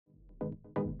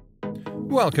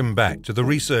Welcome back to the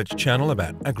research channel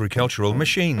about agricultural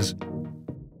machines.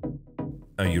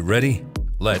 Are you ready?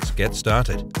 Let's get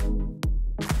started.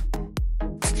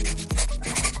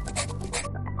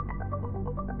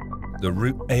 The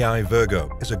Root AI Virgo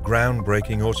is a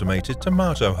groundbreaking automated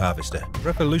tomato harvester,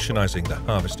 revolutionizing the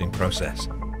harvesting process.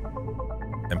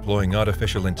 Employing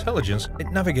artificial intelligence,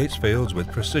 it navigates fields with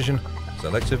precision,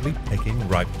 selectively picking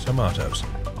ripe tomatoes.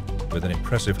 With an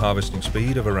impressive harvesting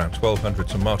speed of around 1,200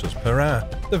 tomatoes per hour,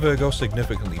 the Virgo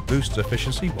significantly boosts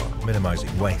efficiency while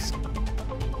minimizing waste.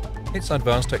 Its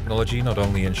advanced technology not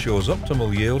only ensures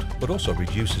optimal yield, but also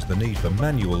reduces the need for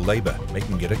manual labor,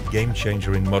 making it a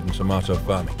game-changer in modern tomato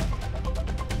farming.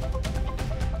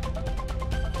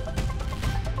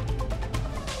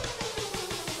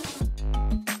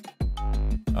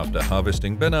 After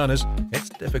harvesting bananas, it's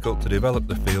difficult to develop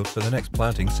the field for the next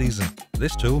planting season.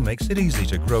 This tool makes it easy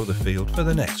to grow the field for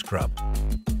the next crop.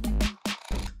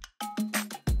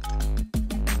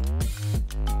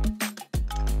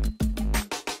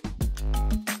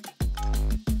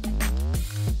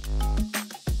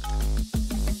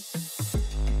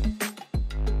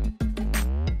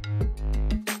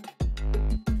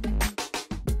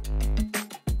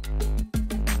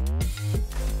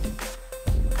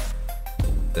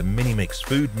 The Mini-Mix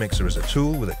food mixer is a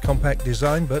tool with a compact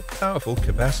design but powerful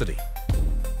capacity,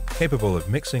 capable of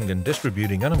mixing and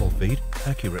distributing animal feed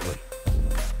accurately.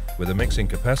 With a mixing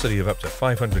capacity of up to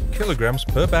 500 kilograms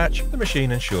per batch, the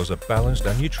machine ensures a balanced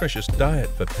and nutritious diet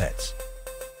for pets.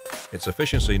 Its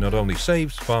efficiency not only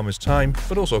saves farmers time,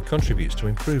 but also contributes to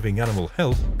improving animal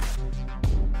health.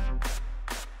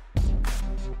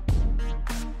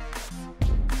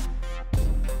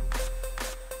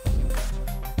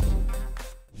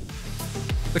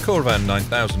 The Corvan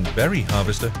 9000 berry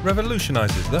harvester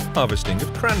revolutionizes the harvesting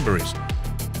of cranberries,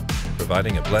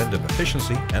 providing a blend of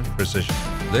efficiency and precision.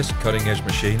 This cutting-edge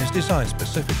machine is designed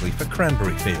specifically for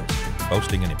cranberry fields,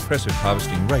 boasting an impressive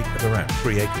harvesting rate of around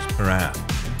 3 acres per hour.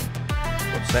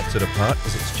 What sets it apart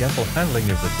is its gentle handling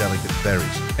of the delicate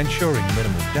berries, ensuring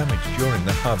minimal damage during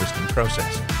the harvesting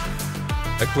process.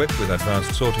 Equipped with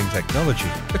advanced sorting technology,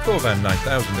 the Corvan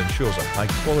 9000 ensures a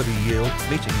high-quality yield,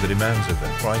 meeting the demands of the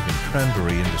thriving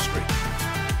cranberry industry.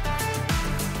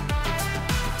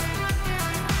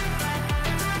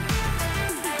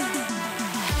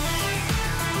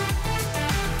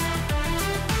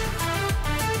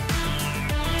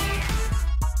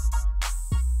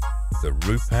 The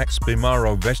Rupak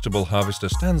Spimaro vegetable harvester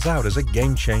stands out as a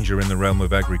game-changer in the realm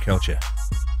of agriculture.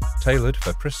 Tailored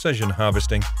for precision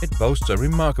harvesting, it boasts a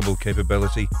remarkable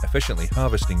capability, efficiently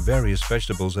harvesting various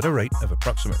vegetables at a rate of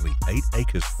approximately 8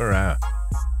 acres per hour.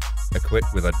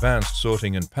 Equipped with advanced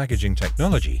sorting and packaging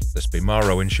technology, the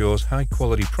Spimaro ensures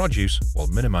high-quality produce while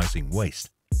minimizing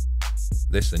waste.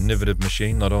 This innovative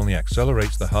machine not only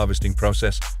accelerates the harvesting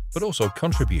process, but also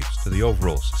contributes to the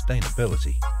overall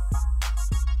sustainability.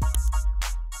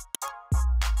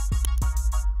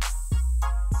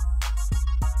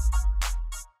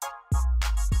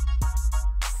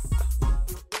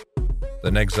 The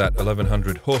Nexat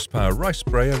 1100 horsepower rice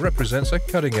sprayer represents a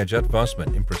cutting-edge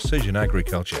advancement in precision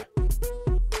agriculture.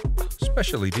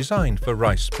 Specially designed for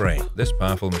rice spraying, this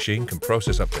powerful machine can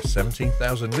process up to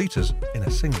 17,000 liters in a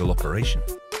single operation.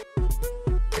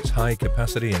 Its high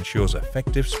capacity ensures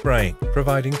effective spraying,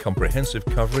 providing comprehensive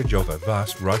coverage over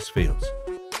vast rice fields.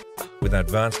 With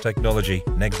advanced technology,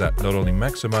 Nexat not only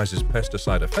maximizes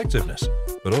pesticide effectiveness,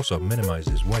 but also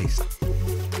minimizes waste.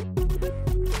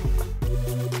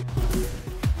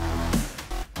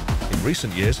 In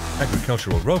recent years,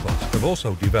 agricultural robots have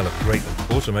also developed greatly,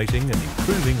 automating and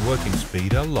improving working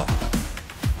speed a lot.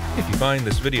 If you find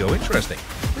this video interesting,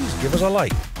 please give us a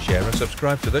like, share and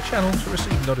subscribe to the channel to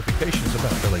receive notifications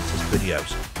about the latest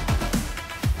videos.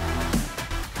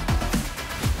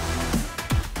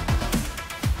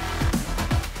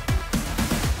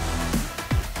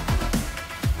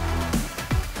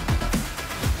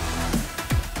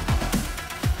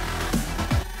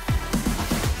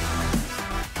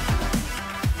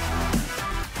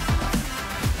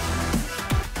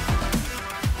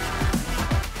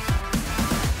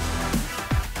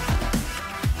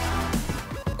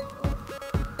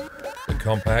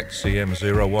 Compact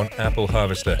CM01 apple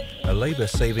harvester, a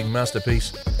labor-saving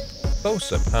masterpiece,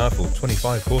 boasts a powerful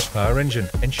 25 horsepower engine,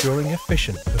 ensuring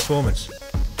efficient performance.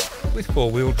 With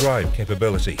four-wheel drive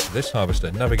capability, this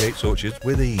harvester navigates orchards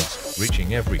with ease,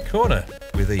 reaching every corner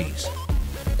with ease.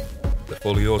 The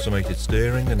fully automated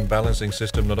steering and balancing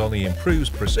system not only improves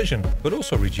precision, but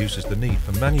also reduces the need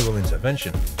for manual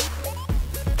intervention.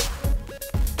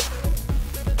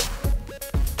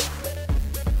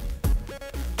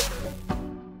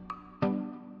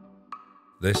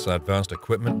 This advanced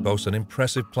equipment boasts an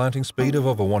impressive planting speed of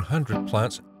over 100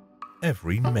 plants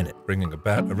every minute, bringing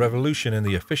about a revolution in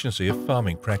the efficiency of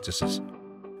farming practices.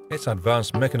 Its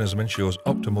advanced mechanism ensures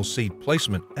optimal seed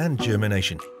placement and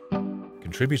germination,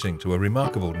 contributing to a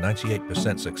remarkable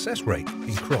 98% success rate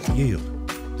in crop yield.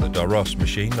 The Doros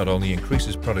machine not only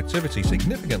increases productivity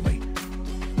significantly,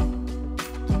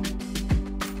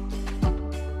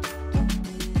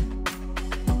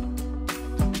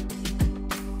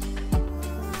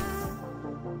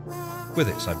 with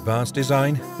its advanced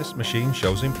design, this machine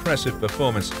shows impressive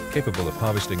performance, capable of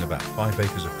harvesting about 5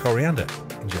 acres of coriander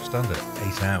in just under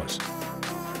 8 hours.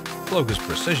 Ploger's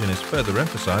precision is further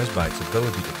emphasized by its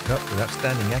ability to cut with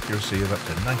outstanding accuracy of up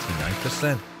to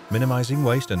 99%, minimizing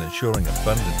waste and ensuring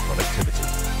abundant productivity.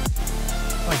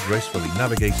 By gracefully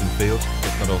navigating fields,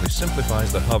 it not only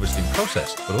simplifies the harvesting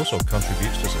process, but also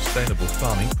contributes to sustainable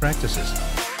farming practices.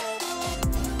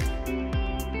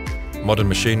 Modern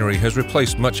machinery has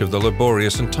replaced much of the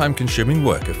laborious and time-consuming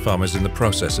work of farmers in the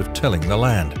process of tilling the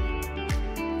land.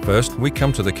 First, we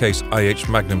come to the Case IH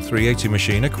Magnum 380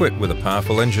 machine equipped with a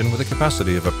powerful engine with a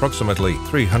capacity of approximately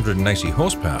 380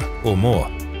 horsepower or more.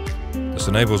 This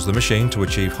enables the machine to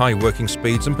achieve high working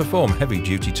speeds and perform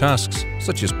heavy-duty tasks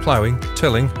such as ploughing,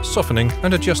 tilling, softening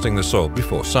and adjusting the soil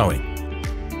before sowing.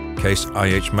 Case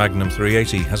IH Magnum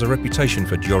 380 has a reputation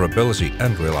for durability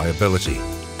and reliability.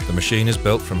 The machine is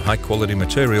built from high-quality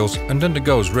materials and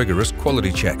undergoes rigorous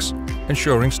quality checks,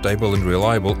 ensuring stable and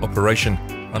reliable operation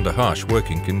under harsh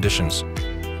working conditions.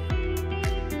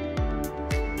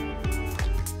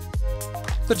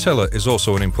 The tiller is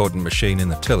also an important machine in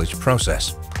the tillage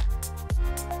process.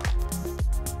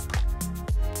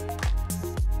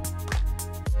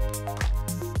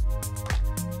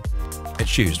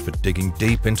 It's used for digging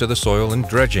deep into the soil and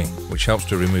dredging, which helps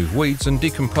to remove weeds and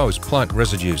decompose plant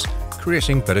residues,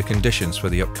 creating better conditions for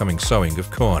the upcoming sowing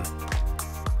of corn.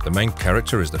 The main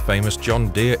character is the famous John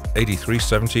Deere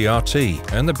 8370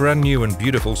 RT and the brand new and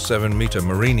beautiful 7-meter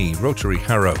Marini rotary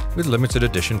harrow with limited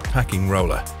edition packing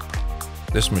roller.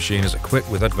 This machine is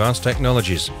equipped with advanced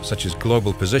technologies such as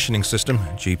global positioning system,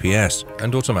 GPS,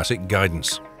 and automatic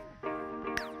guidance.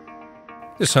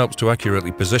 This helps to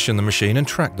accurately position the machine and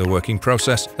track the working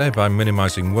process, thereby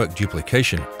minimizing work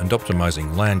duplication and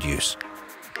optimizing land use.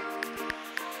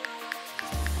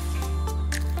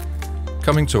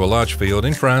 Coming to a large field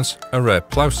in France, a rare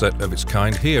plough set of its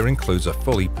kind here includes a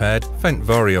fully paired Fendt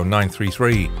Vario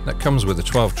 933 that comes with a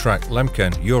 12-track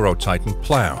Lemken Euro Titan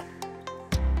plough.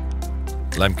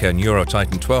 Lemken Euro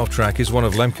Titan 12-track is one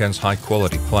of Lemken's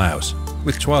high-quality ploughs.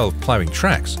 With 12 ploughing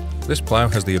tracks, this plough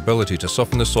has the ability to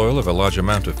soften the soil of a large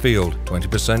amount of field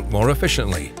 20% more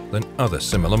efficiently than other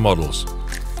similar models.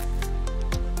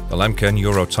 The Lemken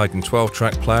Euro Titan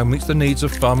 12-track plough meets the needs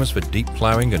of farmers for deep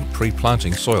ploughing and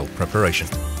pre-planting soil preparation.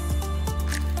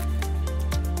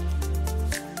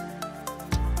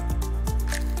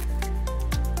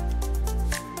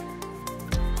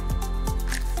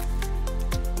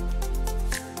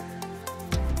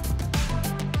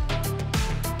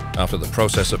 After the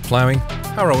process of ploughing,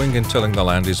 harrowing and tilling the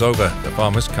land is over, the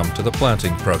farmers come to the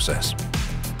planting process.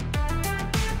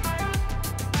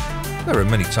 There are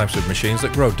many types of machines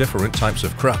that grow different types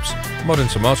of crops. Modern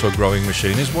tomato growing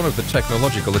machine is one of the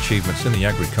technological achievements in the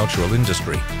agricultural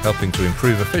industry, helping to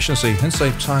improve efficiency and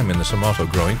save time in the tomato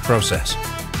growing process.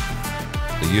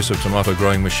 The use of tomato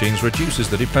growing machines reduces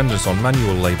the dependence on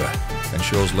manual labor,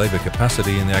 ensures labor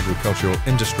capacity in the agricultural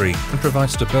industry, and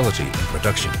provides stability in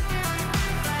production.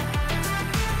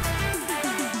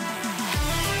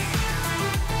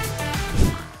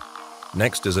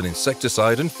 Next is an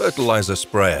insecticide and fertilizer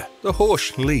sprayer, the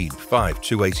Horsch Lead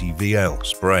 5280 VL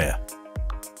sprayer.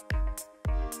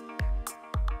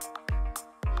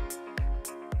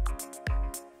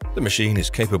 The machine is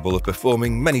capable of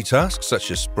performing many tasks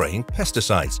such as spraying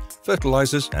pesticides,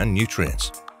 fertilizers and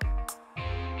nutrients.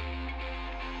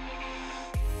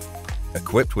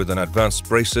 Equipped with an advanced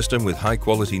spray system with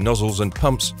high-quality nozzles and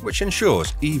pumps, which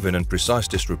ensures even and precise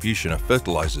distribution of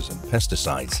fertilizers and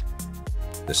pesticides.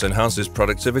 This enhances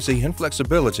productivity and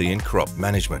flexibility in crop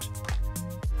management.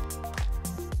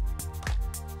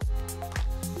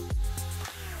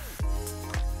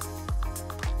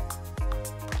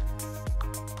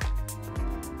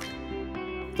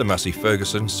 The Massey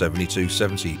Ferguson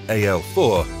 7270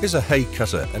 AL4 is a hay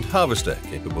cutter and harvester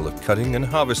capable of cutting and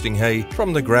harvesting hay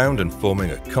from the ground and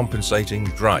forming a compensating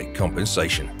dry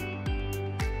compensation.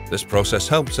 This process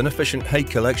helps in efficient hay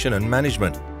collection and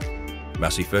management.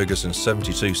 Massey Ferguson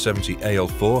 7270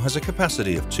 AL4 has a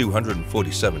capacity of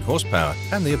 247 horsepower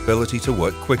and the ability to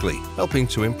work quickly, helping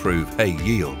to improve hay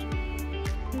yield.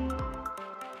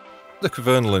 The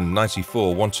Kverneland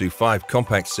 94125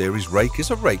 Compact Series rake is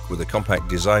a rake with a compact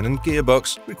design and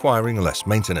gearbox requiring less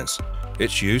maintenance.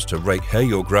 It's used to rake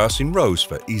hay or grass in rows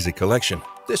for easy collection.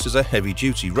 This is a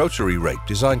heavy-duty rotary rake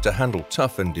designed to handle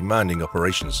tough and demanding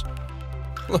operations.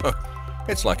 Look,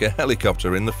 it's like a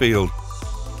helicopter in the field.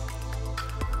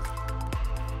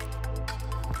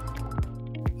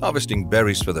 Harvesting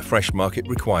berries for the fresh market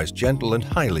requires gentle and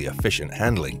highly efficient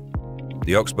handling.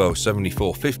 The Oxbow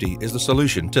 7450 is the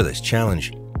solution to this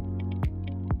challenge.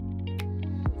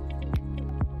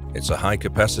 It's a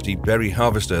high-capacity berry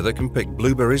harvester that can pick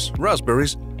blueberries,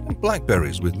 raspberries, and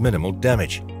blackberries with minimal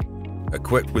damage.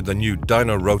 Equipped with the new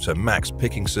Dino Rotor Max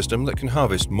picking system that can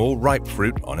harvest more ripe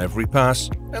fruit on every pass,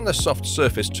 and the soft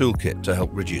surface toolkit to help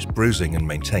reduce bruising and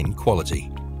maintain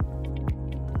quality.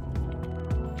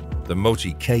 The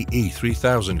Moti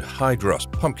KE3000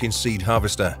 Hydros Pumpkin Seed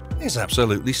Harvester is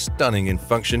absolutely stunning in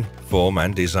function, form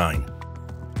and design.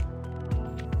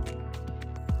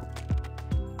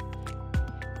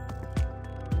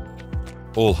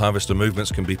 All harvester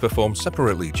movements can be performed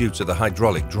separately due to the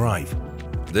hydraulic drive.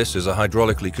 This is a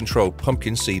hydraulically controlled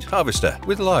pumpkin seed harvester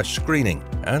with large screening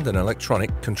and an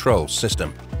electronic control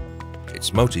system.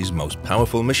 It's Moti's most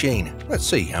powerful machine. Let's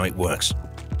see how it works.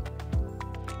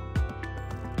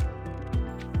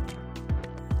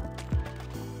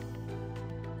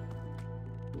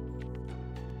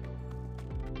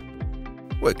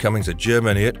 We're coming to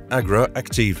Germany at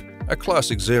Agroaktiv, a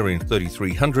classic Xerion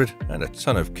 3300 and a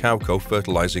ton of cowco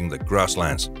fertilizing the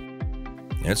grasslands.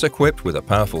 It's equipped with a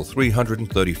powerful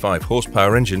 335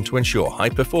 horsepower engine to ensure high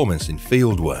performance in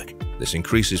field work. This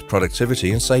increases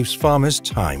productivity and saves farmers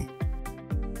time.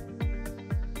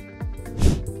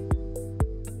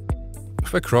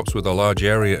 For crops with a large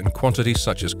area and quantity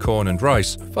such as corn and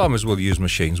rice, farmers will use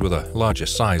machines with a larger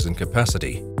size and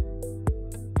capacity.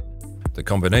 The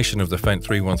combination of the Fendt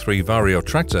 313 Vario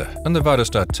tractor and the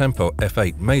Väderstad Tempo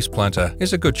F8 maize planter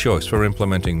is a good choice for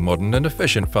implementing modern and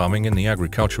efficient farming in the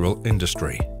agricultural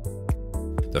industry.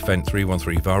 The Fendt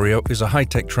 313 Vario is a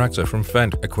high-tech tractor from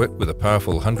Fendt equipped with a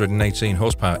powerful 118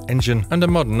 horsepower engine and a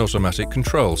modern automatic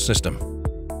control system.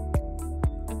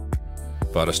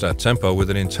 Väderstad Tempo with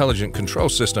an intelligent control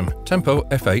system, Tempo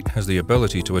F8 has the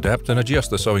ability to adapt and adjust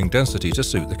the sowing density to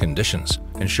suit the conditions,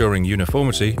 ensuring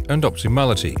uniformity and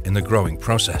optimality in the growing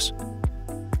process.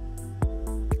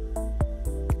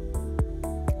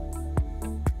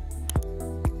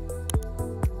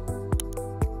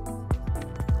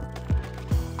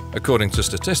 According to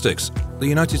statistics, the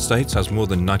United States has more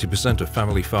than 90% of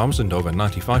family farms and over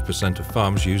 95% of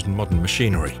farms use modern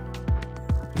machinery.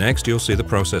 Next, you'll see the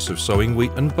process of sowing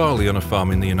wheat and barley on a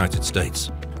farm in the United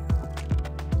States.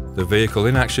 The vehicle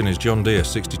in action is John Deere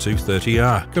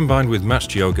 6230R, combined with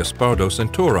Mastio Gaspardo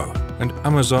Centauro and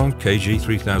Amazon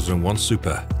KG3001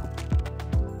 Super.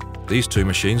 These two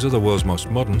machines are the world's most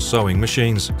modern sowing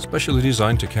machines, specially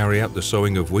designed to carry out the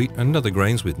sowing of wheat and other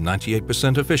grains with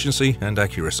 98% efficiency and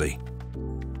accuracy.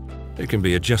 It can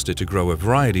be adjusted to grow a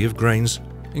variety of grains,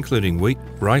 including wheat,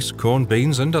 rice, corn,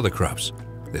 beans, and other crops.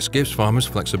 This gives farmers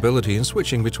flexibility in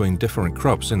switching between different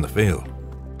crops in the field.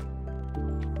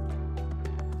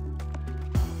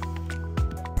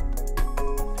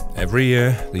 Every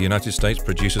year, the United States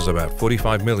produces about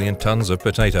 45 million tons of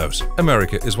potatoes.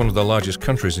 America is one of the largest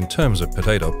countries in terms of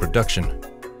potato production.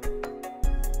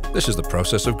 This is the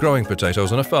process of growing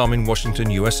potatoes on a farm in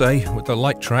Washington, USA, with the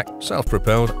light-track,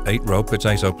 self-propelled 8-row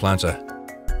potato planter.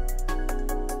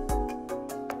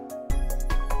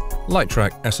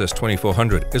 Light-Track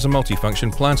SS2400 is a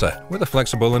multi-function planter with a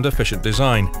flexible and efficient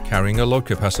design, carrying a load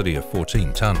capacity of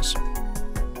 14 tons.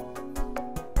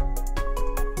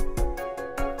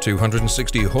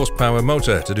 260 horsepower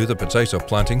motor to do the potato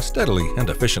planting steadily and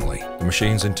efficiently. The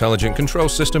machine's intelligent control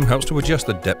system helps to adjust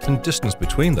the depth and distance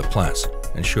between the plants,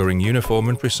 ensuring uniform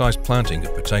and precise planting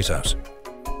of potatoes.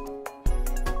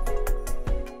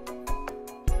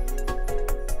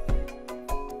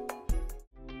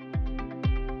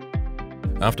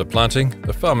 After planting,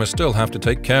 the farmers still have to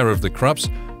take care of the crops,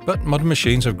 but modern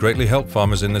machines have greatly helped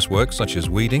farmers in this work, such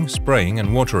as weeding, spraying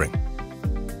and watering.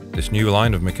 This new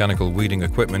line of mechanical weeding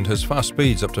equipment has fast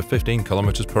speeds up to 15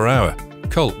 km per hour,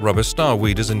 Colt rubber star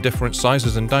weeders in different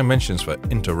sizes and dimensions for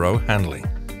inter-row handling.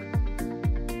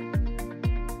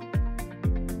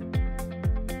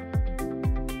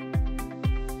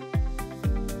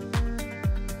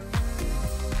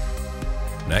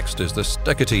 Next is the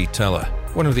Steketee teller,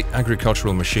 one of the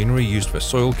agricultural machinery used for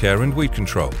soil care and weed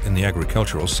control in the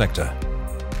agricultural sector.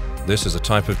 This is a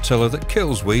type of tiller that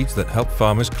kills weeds that help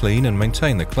farmers clean and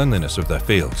maintain the cleanliness of their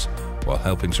fields, while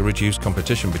helping to reduce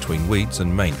competition between weeds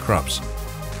and main crops.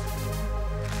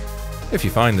 If you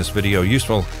find this video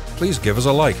useful, please give us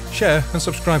a like, share and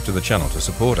subscribe to the channel to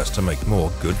support us to make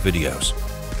more good videos.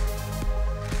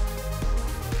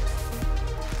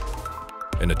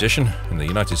 In addition, in the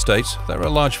United States, there are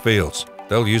large fields.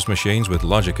 They'll use machines with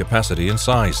larger capacity and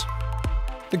size.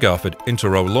 The Garford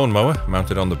Interrow lawnmower,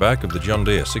 mounted on the back of the John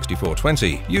Deere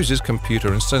 6420, uses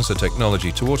computer and sensor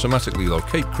technology to automatically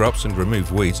locate crops and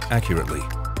remove weeds accurately.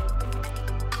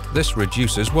 This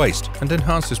reduces waste and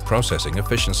enhances processing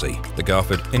efficiency. The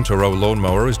Garford Interrow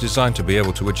lawnmower is designed to be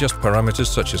able to adjust parameters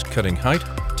such as cutting height,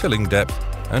 tilling depth,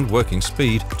 and working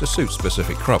speed to suit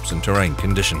specific crops and terrain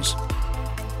conditions.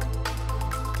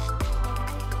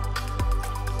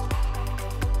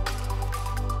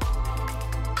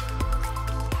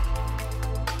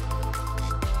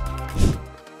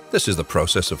 This is the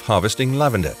process of harvesting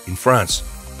lavender in France.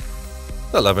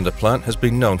 The lavender plant has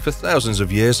been known for thousands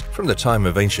of years, from the time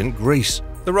of ancient Greece.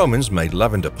 The Romans made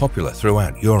lavender popular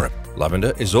throughout Europe.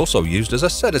 Lavender is also used as a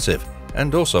sedative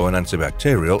and also an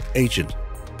antibacterial agent.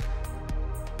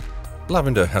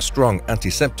 Lavender has strong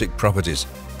antiseptic properties,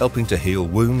 helping to heal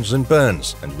wounds and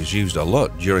burns, and was used a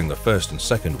lot during the First and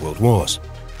Second World Wars.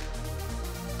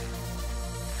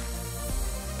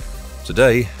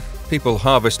 Today, people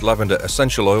harvest lavender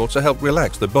essential oil to help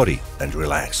relax the body and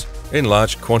relax. In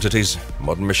large quantities,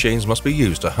 modern machines must be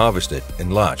used to harvest it in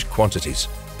large quantities.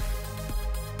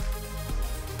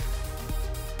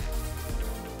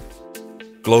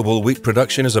 Global wheat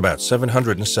production is about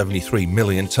 773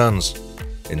 million tons.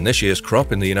 In this year's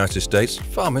crop in the United States,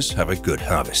 farmers have a good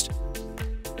harvest.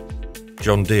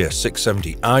 John Deere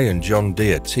 670i and John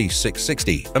Deere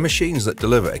T660 are machines that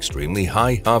deliver extremely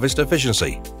high harvest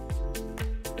efficiency.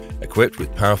 Equipped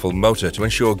with powerful motor to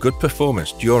ensure good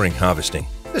performance during harvesting.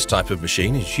 This type of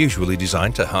machine is usually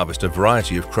designed to harvest a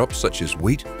variety of crops such as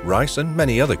wheat, rice and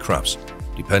many other crops,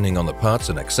 depending on the parts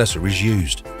and accessories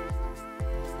used.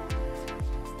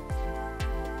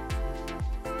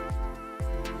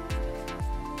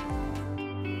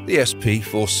 The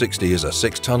SP460 is a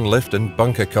 6-ton lift and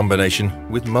bunker combination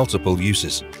with multiple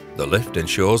uses. The lift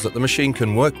ensures that the machine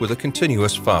can work with a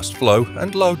continuous fast flow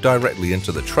and load directly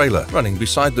into the trailer running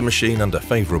beside the machine under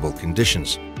favorable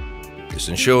conditions. This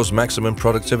ensures maximum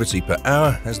productivity per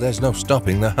hour as there's no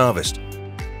stopping the harvest.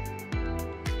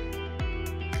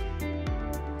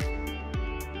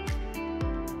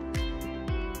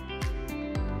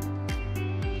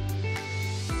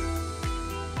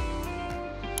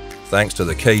 Thanks to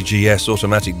the KGS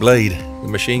automatic blade, the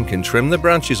machine can trim the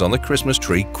branches on the Christmas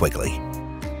tree quickly.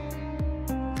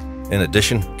 In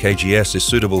addition, KGS is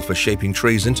suitable for shaping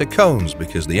trees into cones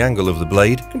because the angle of the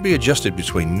blade can be adjusted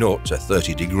between 0 to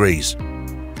 30 degrees.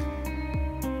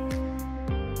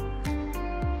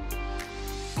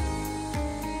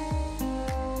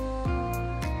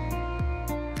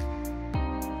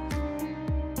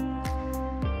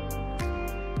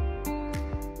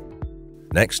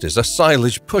 Next is a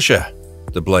silage pusher.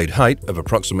 The blade height of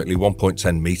approximately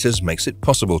 1.10 meters makes it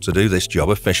possible to do this job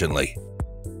efficiently.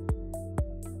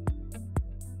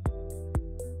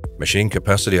 Machine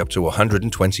capacity up to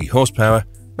 120 horsepower,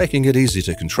 making it easy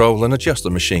to control and adjust the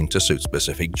machine to suit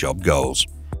specific job goals.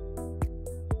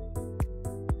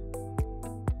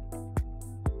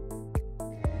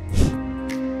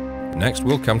 Next,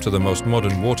 we'll come to the most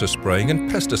modern water spraying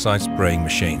and pesticide spraying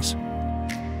machines.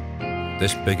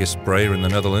 This biggest sprayer in the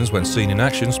Netherlands when seen in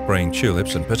action spraying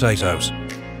tulips and potatoes.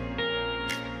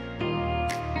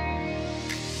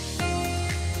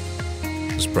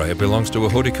 The sprayer belongs to a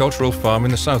horticultural farm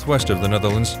in the southwest of the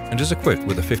Netherlands and is equipped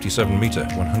with a 57-meter,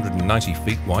 190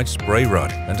 feet wide spray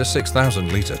rod and a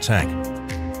 6,000-litre tank.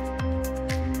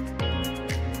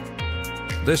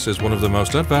 This is one of the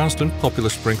most advanced and popular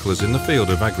sprinklers in the field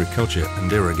of agriculture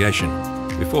and irrigation.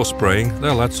 Before spraying,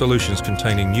 they'll add solutions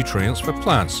containing nutrients for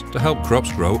plants to help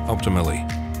crops grow optimally.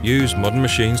 Use modern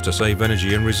machines to save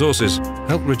energy and resources,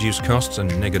 help reduce costs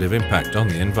and negative impact on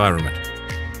the environment.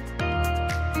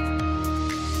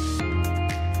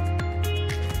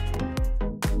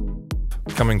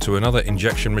 Coming to another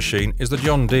injection machine is the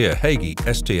John Deere Hagie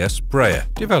STS sprayer,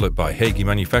 developed by Hagie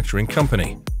Manufacturing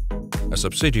Company. A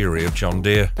subsidiary of John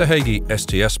Deere, the Hagie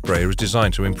STS sprayer is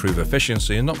designed to improve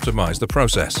efficiency and optimize the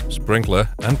process, sprinkler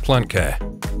and plant care.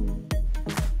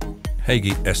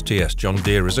 Hagie STS John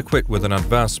Deere is equipped with an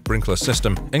advanced sprinkler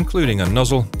system, including a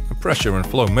nozzle, a pressure and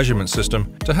flow measurement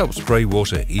system to help spray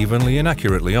water evenly and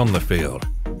accurately on the field.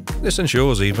 This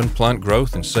ensures even plant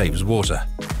growth and saves water.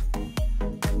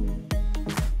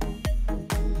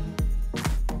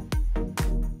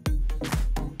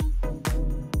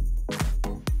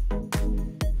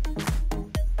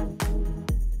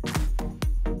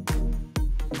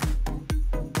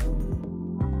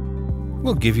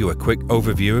 we'll give you a quick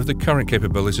overview of the current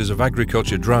capabilities of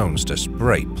agriculture drones to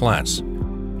spray plants.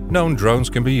 Known drones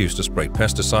can be used to spray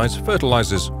pesticides,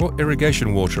 fertilizers, or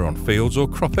irrigation water on fields or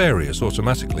crop areas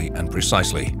automatically and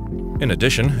precisely. In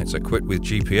addition, it's equipped with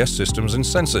GPS systems and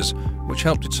sensors, which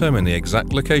help determine the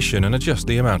exact location and adjust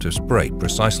the amount of spray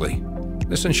precisely.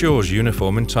 This ensures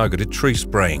uniform and targeted tree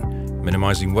spraying,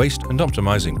 minimizing waste and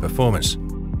optimizing performance.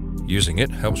 Using it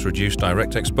helps reduce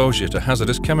direct exposure to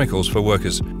hazardous chemicals for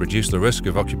workers, reduce the risk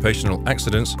of occupational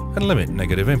accidents, and limit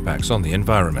negative impacts on the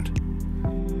environment.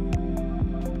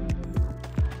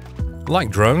 Like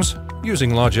drones,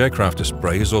 using large aircraft to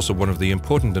spray is also one of the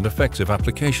important and effective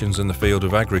applications in the field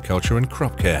of agriculture and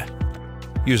crop care.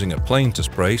 Using a plane to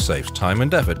spray saves time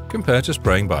and effort compared to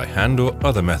spraying by hand or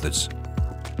other methods.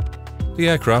 The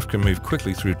aircraft can move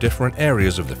quickly through different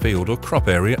areas of the field or crop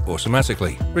area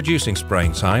automatically, reducing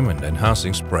spraying time and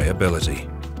enhancing sprayability.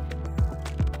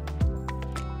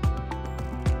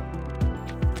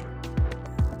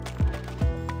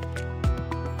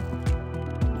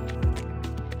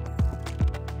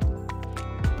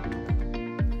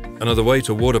 Another way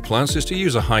to water plants is to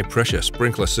use a high-pressure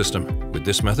sprinkler system. With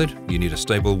this method, you need a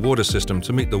stable water system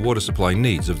to meet the water supply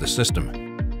needs of the system.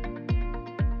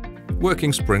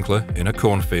 Working sprinkler in a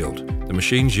cornfield. The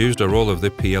machines used are all of the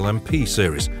PLMP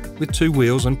series, with 2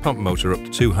 wheels and pump motor up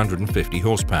to 250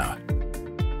 horsepower.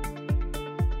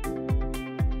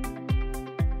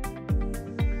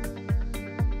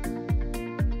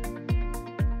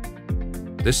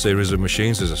 This series of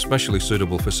machines is especially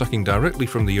suitable for sucking directly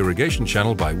from the irrigation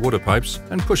channel by water pipes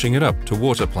and pushing it up to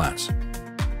water plants.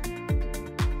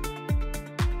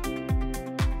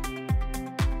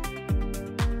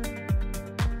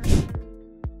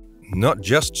 Not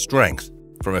just strength.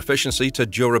 From efficiency to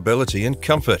durability and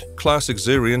comfort, Class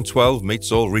Xerion 12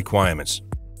 meets all requirements.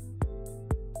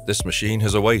 This machine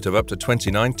has a weight of up to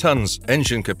 29 tons,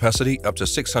 engine capacity up to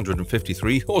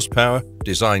 653 horsepower,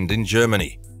 designed in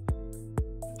Germany.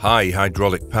 High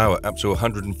hydraulic power up to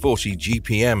 140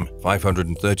 GPM,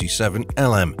 537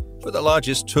 LM, for the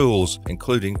largest tools,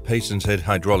 including patented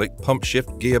hydraulic pump shift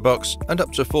gearbox and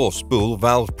up to 4 spool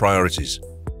valve priorities.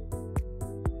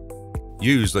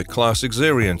 Use the Class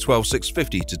Xerion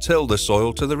 12650 to till the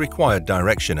soil to the required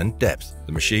direction and depth.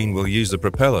 The machine will use the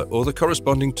propeller or the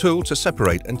corresponding tool to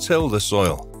separate and till the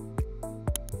soil.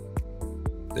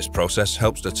 This process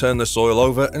helps to turn the soil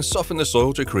over and soften the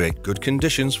soil to create good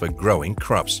conditions for growing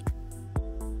crops.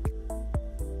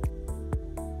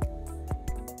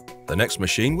 The next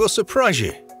machine will surprise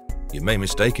you. You may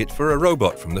mistake it for a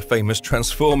robot from the famous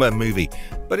Transformer movie,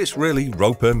 but it's really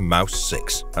Roper Maus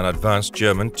 6, an advanced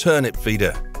German turnip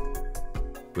feeder.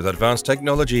 With advanced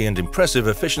technology and impressive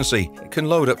efficiency, it can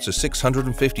load up to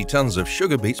 650 tons of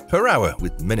sugar beets per hour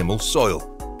with minimal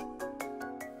soil.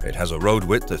 It has a road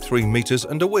width of 3 meters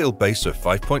and a wheelbase of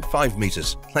 5.5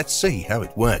 meters. Let's see how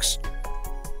it works.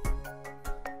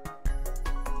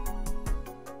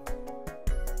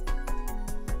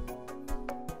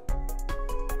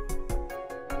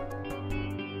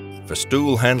 For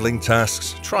stool handling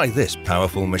tasks, try this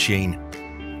powerful machine.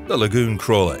 The Lagoon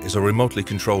Crawler is a remotely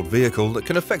controlled vehicle that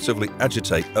can effectively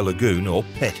agitate a lagoon or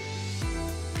pit.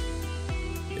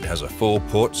 It has a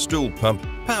 4-port stool pump,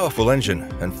 powerful engine,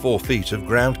 and 4 feet of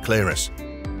ground clearance.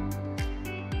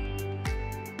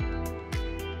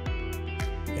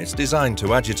 It's designed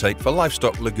to agitate for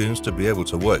livestock lagoons to be able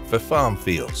to work for farm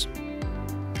fields.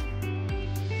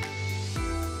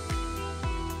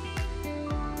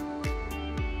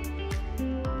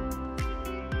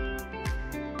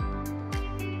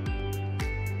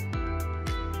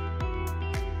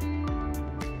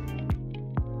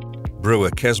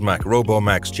 Brewer Kesmac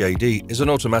RoboMax JD is an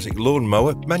automatic lawn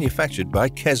mower manufactured by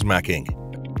Kesmacking,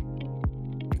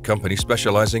 a company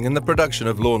specializing in the production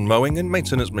of lawn mowing and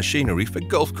maintenance machinery for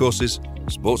golf courses,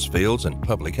 sports fields, and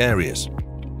public areas.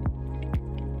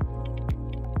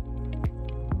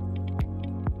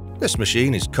 This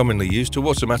machine is commonly used to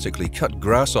automatically cut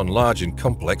grass on large and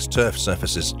complex turf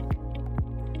surfaces.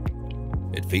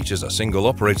 It features a single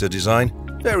operator design,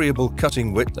 variable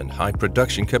cutting width, and high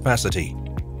production capacity.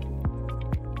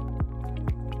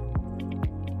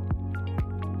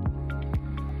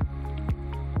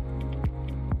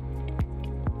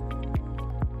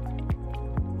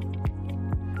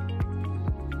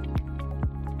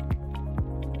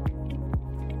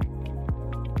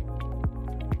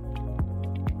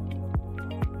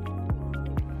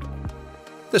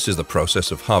 This is the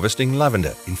process of harvesting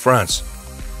lavender in France.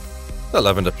 The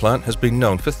lavender plant has been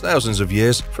known for thousands of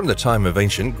years, from the time of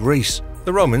ancient Greece.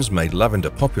 The Romans made lavender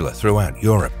popular throughout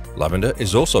Europe. Lavender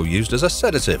is also used as a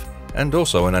sedative and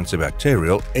also an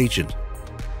antibacterial agent.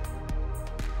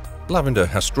 lavender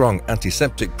has strong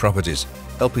antiseptic properties,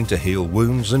 helping to heal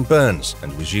wounds and burns,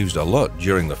 and was used a lot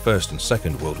during the First and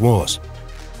Second World Wars.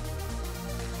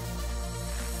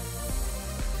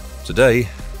 Today,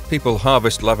 people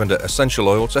harvest lavender essential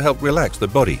oil to help relax the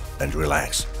body and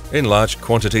relax. In large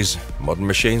quantities, modern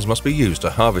machines must be used to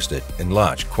harvest it in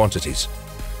large quantities.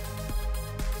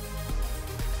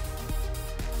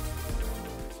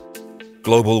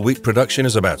 Global wheat production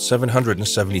is about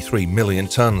 773 million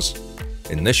tons.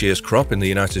 In this year's crop in the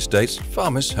United States,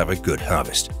 farmers have a good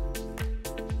harvest.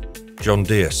 John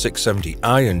Deere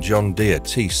 670i and John Deere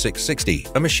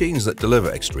T660 are machines that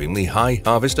deliver extremely high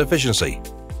harvest efficiency.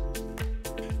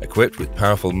 Equipped with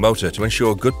powerful motor to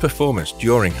ensure good performance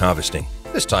during harvesting.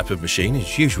 This type of machine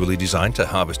is usually designed to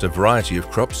harvest a variety of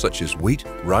crops such as wheat,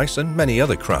 rice and many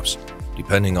other crops,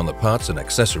 depending on the parts and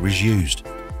accessories used.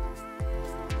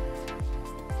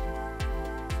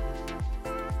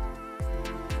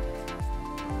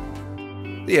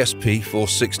 The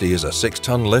SP460 is a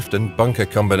 6-ton lift and bunker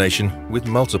combination with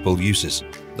multiple uses.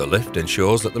 The lift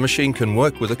ensures that the machine can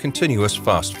work with a continuous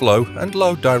fast flow and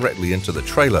load directly into the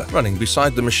trailer running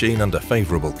beside the machine under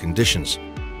favorable conditions.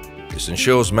 This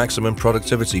ensures maximum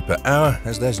productivity per hour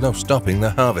as there's no stopping the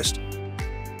harvest.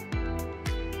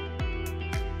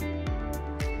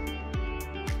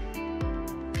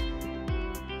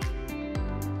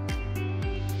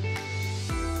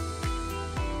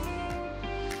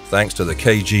 Thanks to the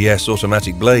KGS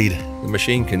automatic blade, the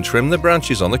machine can trim the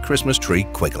branches on the Christmas tree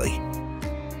quickly.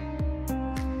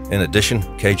 In addition,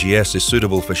 KGS is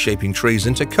suitable for shaping trees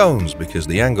into cones because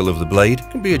the angle of the blade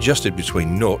can be adjusted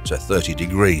between 0 to 30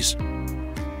 degrees.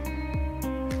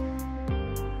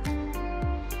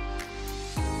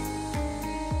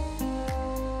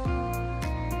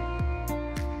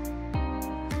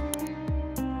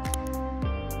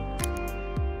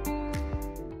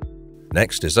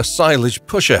 Next is a silage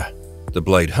pusher. The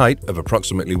blade height of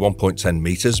approximately 1.10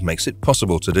 meters makes it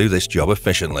possible to do this job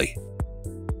efficiently.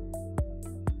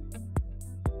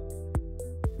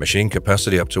 Machine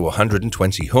capacity up to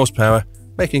 120 horsepower,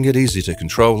 making it easy to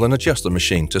control and adjust the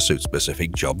machine to suit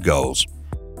specific job goals.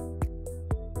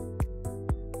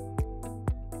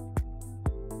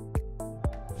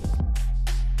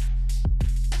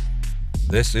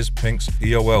 This is Pink's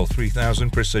EOL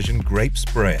 3000 Precision Grape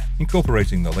Sprayer,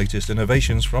 incorporating the latest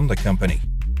innovations from the company.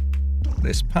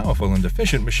 This powerful and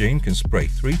efficient machine can spray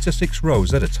 3 to 6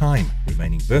 rows at a time,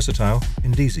 remaining versatile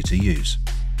and easy to use.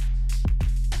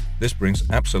 This brings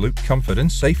absolute comfort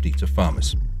and safety to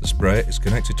farmers. The sprayer is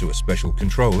connected to a special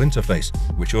control interface,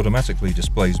 which automatically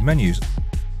displays menus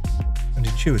and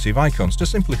intuitive icons to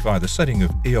simplify the setting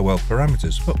of EOL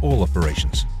parameters for all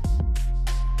operations.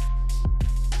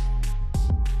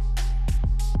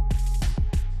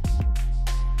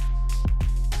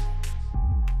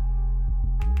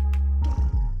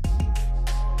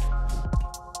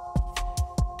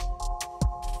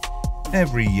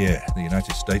 Every year, the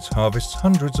United States harvests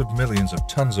hundreds of millions of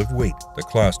tons of wheat. The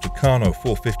class Tucano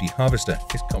 450 harvester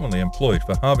is commonly employed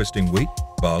for harvesting wheat,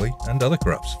 barley, and other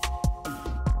crops.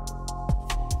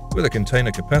 With a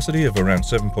container capacity of around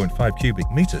 7.5 cubic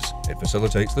meters, it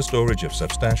facilitates the storage of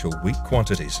substantial wheat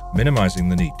quantities, minimizing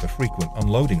the need for frequent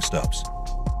unloading stops.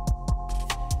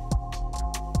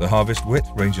 The harvest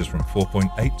width ranges from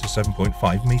 4.8 to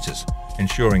 7.5 meters,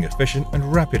 ensuring efficient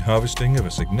and rapid harvesting of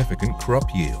a significant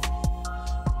crop yield.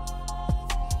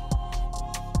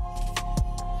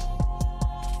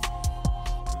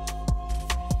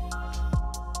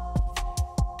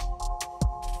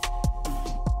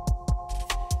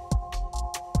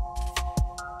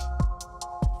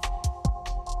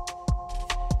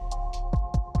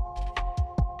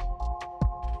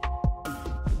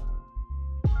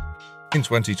 In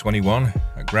 2021,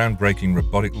 a groundbreaking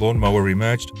robotic lawnmower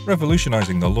emerged,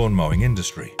 revolutionizing the lawn mowing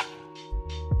industry.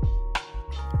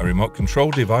 A remote control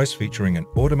device featuring an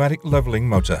automatic leveling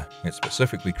motor, it's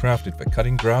specifically crafted for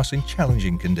cutting grass in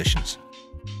challenging conditions.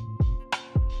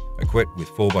 Equipped with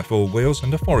 4x4 wheels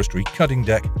and a forestry cutting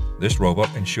deck, this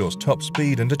robot ensures top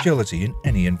speed and agility in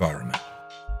any environment.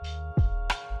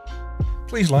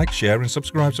 Please like, share and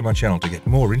subscribe to my channel to get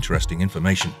more interesting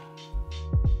information.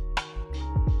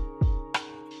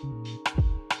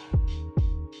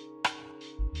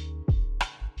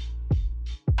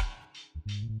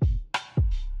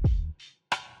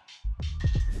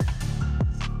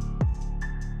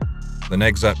 The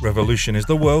Nexat Revolution is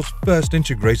the world's first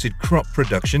integrated crop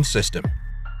production system.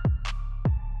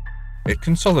 It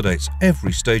consolidates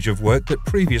every stage of work that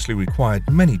previously required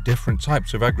many different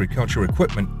types of agriculture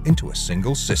equipment into a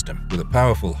single system, with a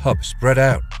powerful hub spread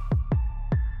out.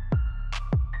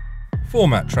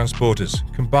 Format transporters,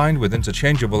 combined with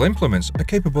interchangeable implements, are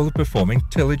capable of performing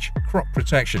tillage, crop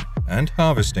protection, and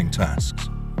harvesting tasks.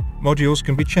 Modules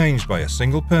can be changed by a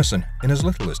single person in as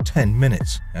little as 10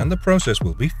 minutes, and the process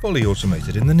will be fully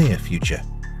automated in the near future.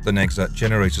 The Nexat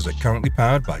generators are currently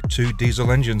powered by 2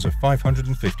 diesel engines of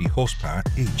 550 horsepower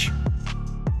each,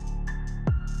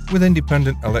 with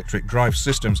independent electric drive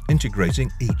systems integrating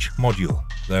each module.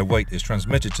 Their weight is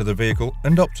transmitted to the vehicle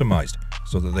and optimized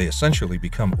so that they essentially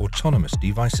become autonomous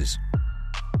devices.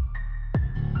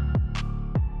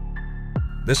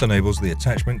 This enables the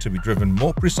attachment to be driven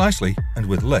more precisely and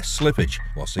with less slippage,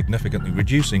 while significantly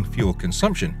reducing fuel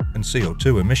consumption and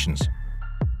CO2 emissions.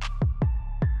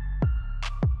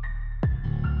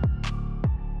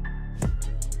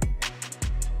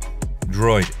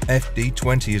 Droid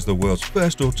FD20 is the world's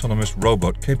first autonomous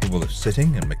robot capable of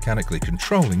sitting and mechanically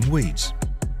controlling weeds.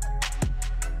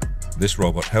 This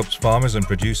robot helps farmers and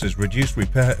producers reduce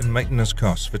repair and maintenance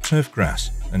costs for turf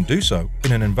grass, and do so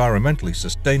in an environmentally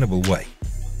sustainable way.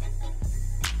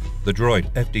 The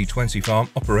Droid FD20 farm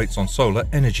operates on solar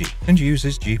energy and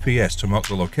uses GPS to mark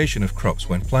the location of crops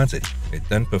when planted. It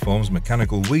then performs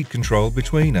mechanical weed control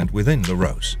between and within the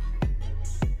rows.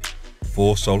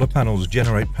 4 solar panels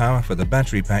generate power for the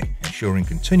battery pack, ensuring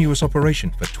continuous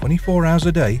operation for 24 hours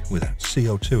a day without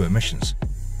CO2 emissions.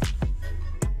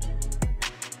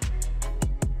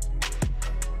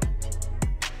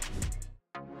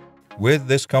 With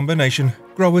this combination,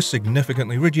 growers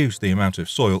significantly reduce the amount of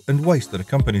soil and waste that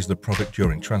accompanies the product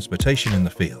during transportation in the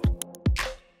field.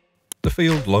 The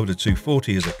Field Loader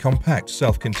 240 is a compact,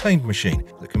 self-contained machine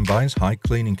that combines high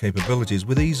cleaning capabilities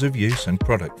with ease of use and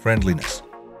product friendliness.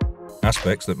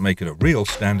 Aspects that make it a real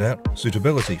standout: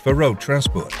 suitability for road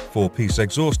transport, 4-piece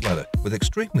exhaust ladder with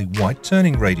extremely wide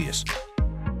turning radius,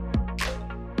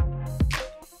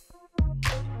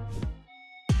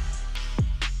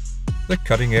 the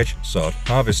cutting-edge sod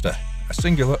harvester, a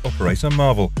singular operator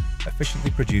marvel, efficiently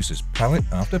produces pallet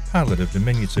after pallet of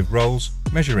diminutive rolls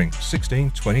measuring 16,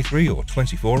 23 or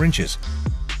 24 inches,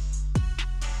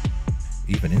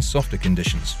 even in softer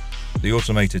conditions. The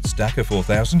automated Stacker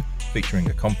 4000, featuring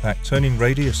a compact turning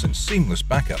radius and seamless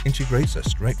backup, integrates a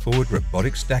straightforward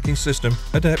robotic stacking system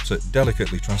adept at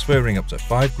delicately transferring up to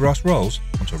 5 grass rolls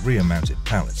onto rear-mounted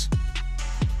pallets.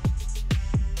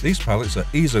 These pallets are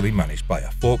easily managed by a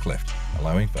forklift,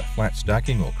 allowing for flat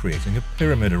stacking or creating a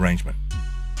pyramid arrangement.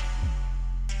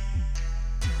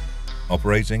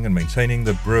 Operating and maintaining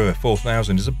the Brewer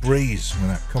 4000 is a breeze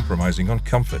without compromising on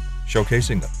comfort,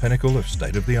 showcasing the pinnacle of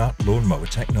state-of-the-art lawnmower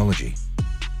technology.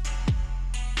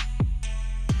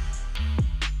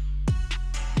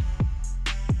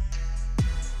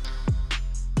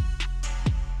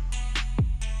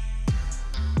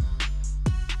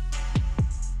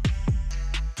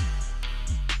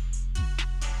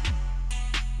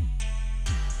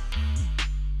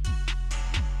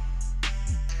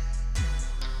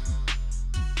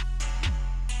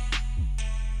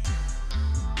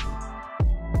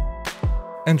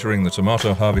 Entering the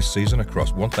tomato harvest season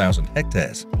across 1,000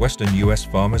 hectares, Western US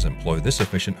farmers employ this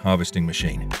efficient harvesting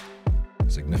machine,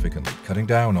 significantly cutting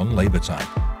down on labor time.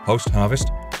 Post-harvest,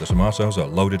 the tomatoes are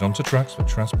loaded onto trucks for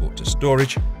transport to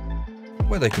storage,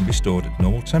 where they can be stored at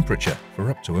normal temperature for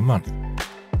up to a month.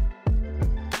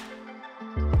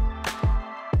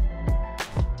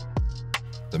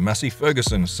 The Massey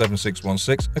Ferguson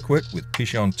 7616, equipped with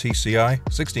Pichon TCI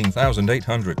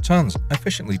 16,800 tons,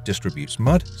 efficiently distributes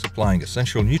mud, supplying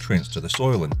essential nutrients to the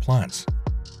soil and plants.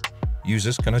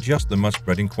 Users can adjust the mud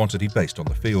spreading quantity based on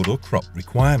the field or crop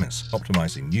requirements,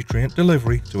 optimizing nutrient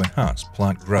delivery to enhance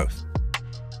plant growth.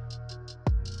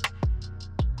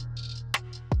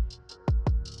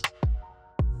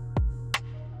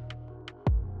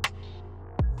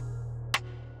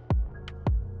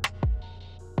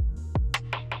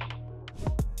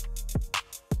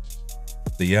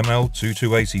 The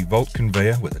ML2280 volt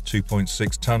conveyor with a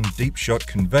 2.6-ton deep shot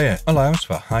conveyor allows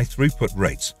for high throughput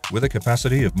rates with a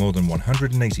capacity of more than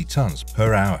 180 tons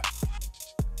per hour.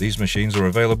 These machines are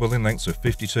available in lengths of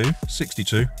 52,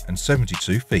 62 and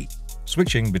 72 feet.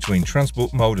 Switching between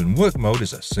transport mode and work mode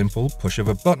is a simple push of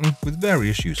a button with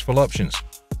various useful options.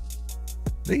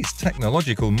 These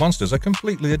technological monsters are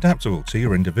completely adaptable to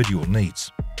your individual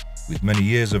needs. With many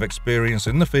years of experience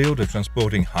in the field of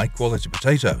transporting high-quality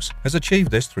potatoes, has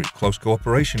achieved this through close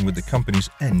cooperation with the company's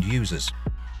end users.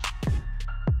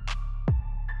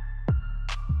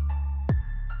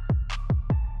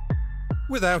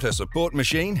 Without a support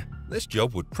machine, this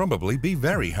job would probably be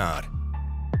very hard.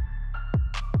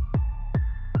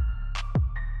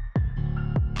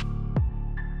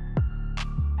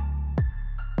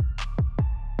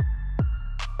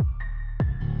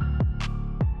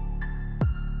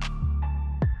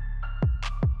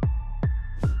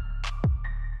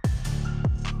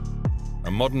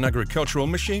 A modern agricultural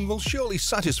machine will surely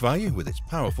satisfy you with its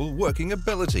powerful working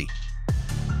ability.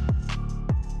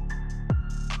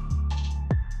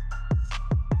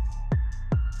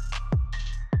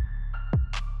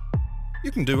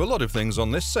 You can do a lot of things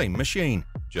on this same machine.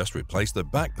 Just replace the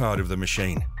back part of the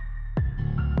machine.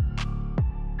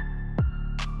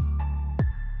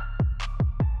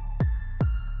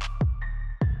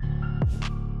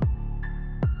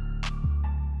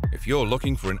 If you're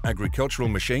looking for an agricultural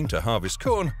machine to harvest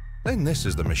corn, then this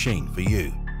is the machine for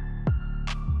you.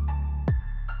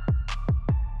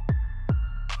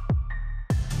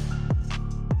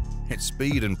 Its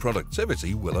speed and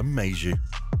productivity will amaze you.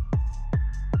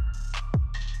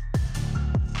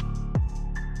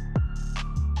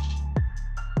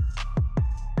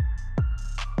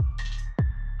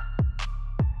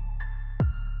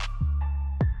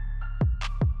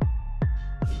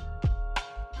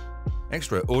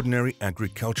 Extraordinary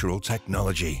agricultural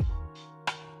technology.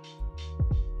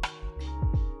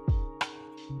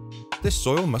 This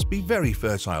soil must be very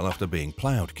fertile after being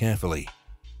ploughed carefully.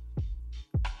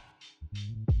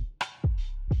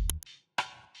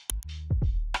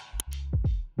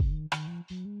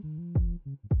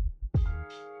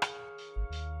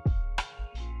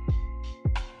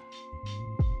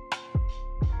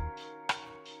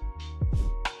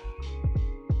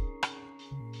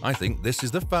 I think this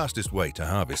is the fastest way to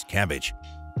harvest cabbage.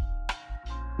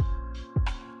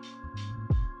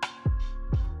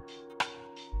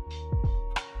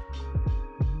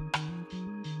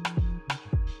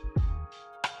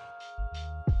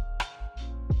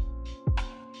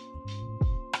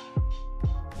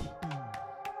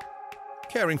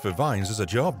 Caring for vines is a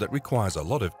job that requires a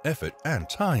lot of effort and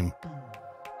time.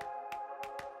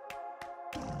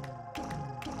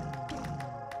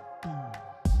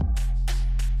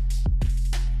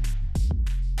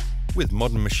 With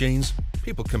modern machines,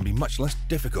 people can be much less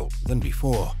difficult than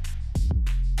before.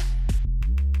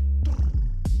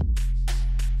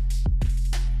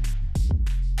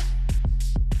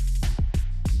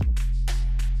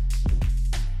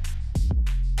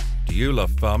 Do you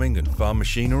love farming and farm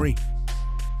machinery?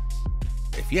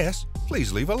 If yes,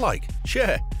 please leave a like,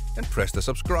 share, and press the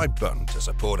subscribe button to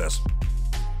support us.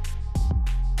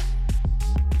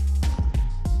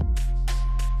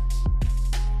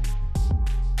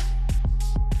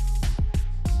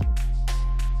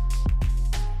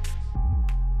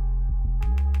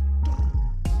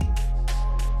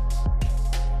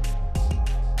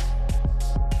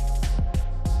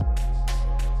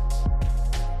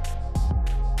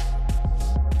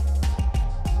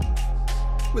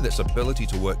 With its ability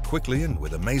to work quickly and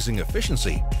with amazing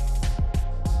efficiency,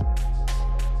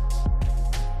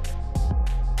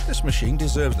 this machine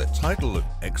deserves the title of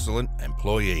excellent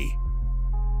employee.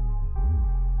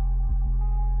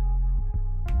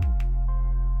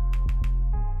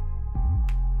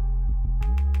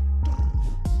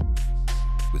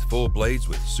 With 4 blades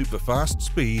with super fast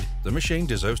speed, the machine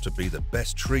deserves to be the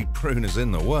best tree pruners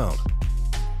in the world.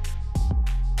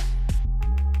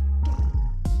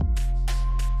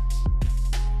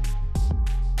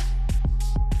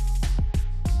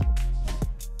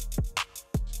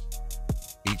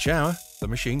 Each hour, the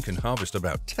machine can harvest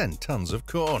about 10 tons of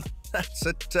corn. That's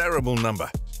a terrible number.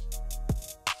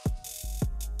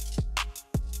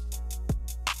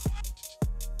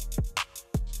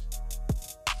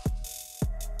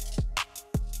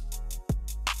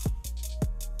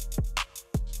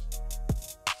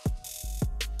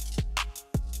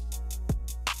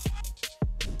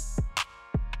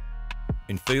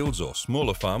 In fields or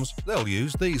smaller farms, they'll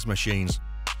use these machines.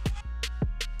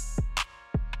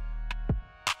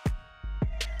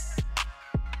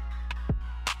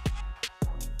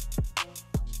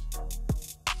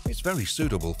 It's very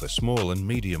suitable for small and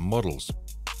medium models.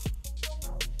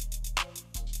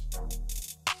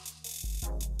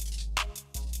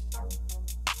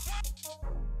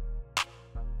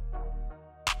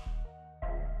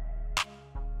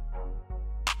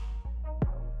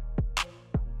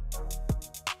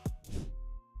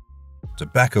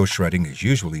 Tobacco shredding is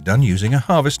usually done using a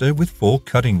harvester with 4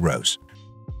 cutting rows.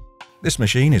 This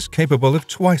machine is capable of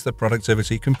twice the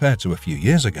productivity compared to a few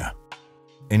years ago.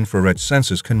 Infrared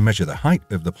sensors can measure the height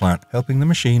of the plant, helping the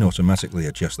machine automatically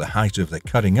adjust the height of the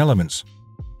cutting elements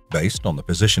based on the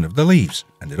position of the leaves,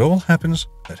 and it all happens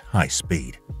at high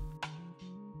speed.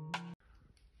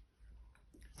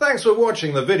 Thanks for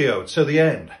watching the video to the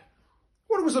end.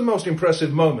 What was the most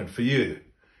impressive moment for you?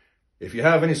 If you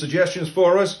have any suggestions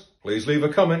for us, please leave a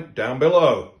comment down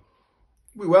below.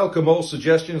 We welcome all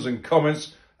suggestions and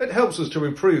comments. It helps us to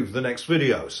improve the next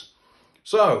videos.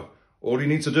 So, all you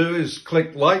need to do is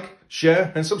click like,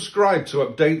 share and subscribe to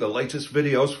update the latest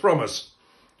videos from us.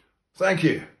 Thank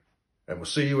you, and we'll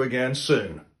see you again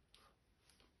soon.